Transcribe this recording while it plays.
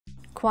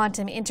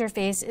Quantum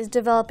Interface is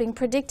developing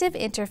predictive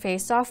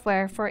interface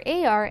software for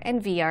AR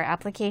and VR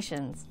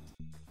applications.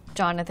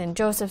 Jonathan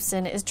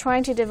Josephson is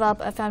trying to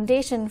develop a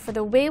foundation for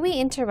the way we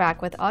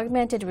interact with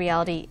augmented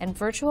reality and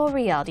virtual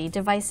reality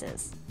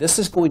devices. This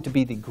is going to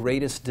be the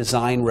greatest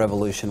design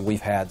revolution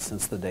we've had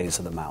since the days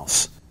of the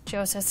mouse.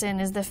 Josephson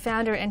is the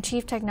founder and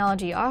chief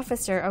technology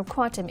officer of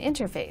Quantum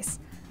Interface,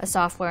 a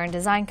software and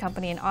design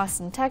company in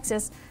Austin,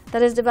 Texas,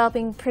 that is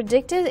developing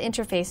predictive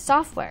interface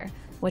software,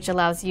 which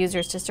allows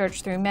users to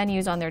search through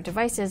menus on their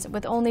devices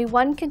with only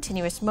one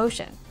continuous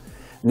motion.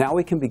 Now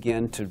we can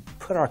begin to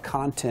put our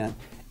content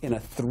in a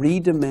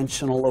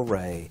three-dimensional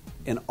array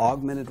in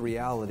augmented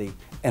reality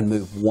and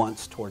move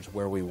once towards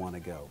where we want to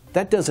go.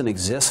 That doesn't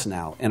exist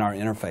now in our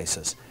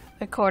interfaces.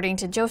 According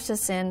to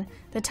Josephson,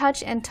 the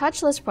touch and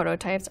touchless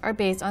prototypes are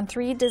based on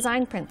 3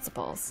 design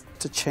principles.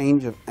 It's a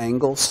change of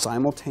angle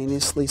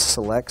simultaneously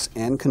selects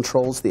and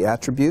controls the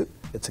attribute.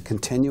 It's a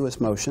continuous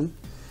motion.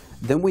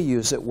 Then we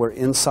use it where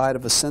inside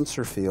of a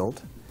sensor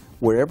field,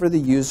 wherever the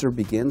user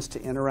begins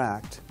to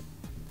interact,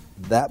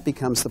 that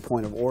becomes the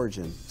point of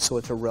origin. So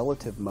it's a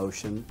relative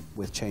motion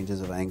with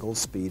changes of angle,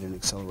 speed, and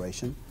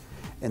acceleration.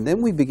 And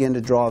then we begin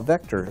to draw a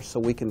vector so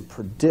we can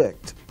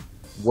predict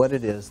what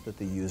it is that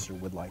the user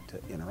would like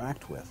to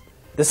interact with.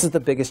 This is the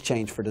biggest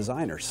change for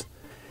designers.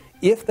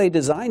 If they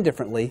design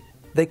differently,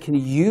 they can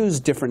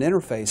use different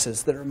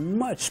interfaces that are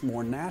much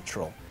more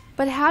natural.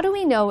 But how do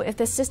we know if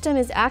the system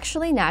is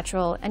actually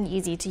natural and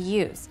easy to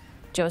use?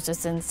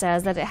 Josephson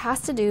says that it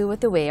has to do with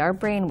the way our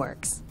brain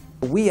works.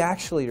 We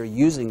actually are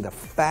using the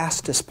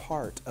fastest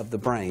part of the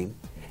brain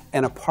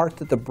and a part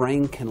that the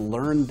brain can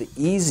learn the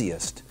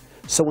easiest.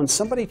 So when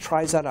somebody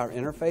tries out our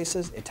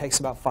interfaces, it takes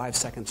about 5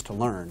 seconds to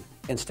learn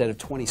instead of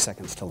 20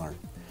 seconds to learn.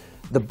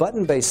 The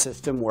button-based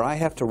system, where I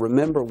have to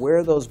remember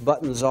where those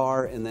buttons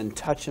are and then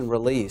touch and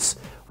release,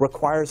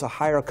 requires a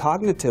higher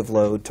cognitive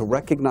load to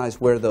recognize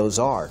where those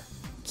are.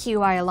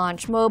 QI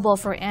Launch Mobile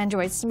for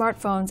Android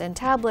smartphones and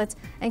tablets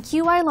and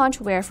QI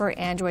Launch Wear for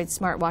Android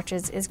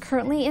smartwatches is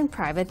currently in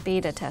private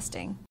beta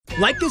testing.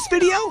 Like this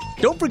video?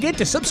 Don't forget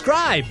to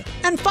subscribe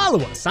and follow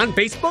us on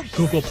Facebook,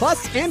 Google+,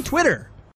 and Twitter.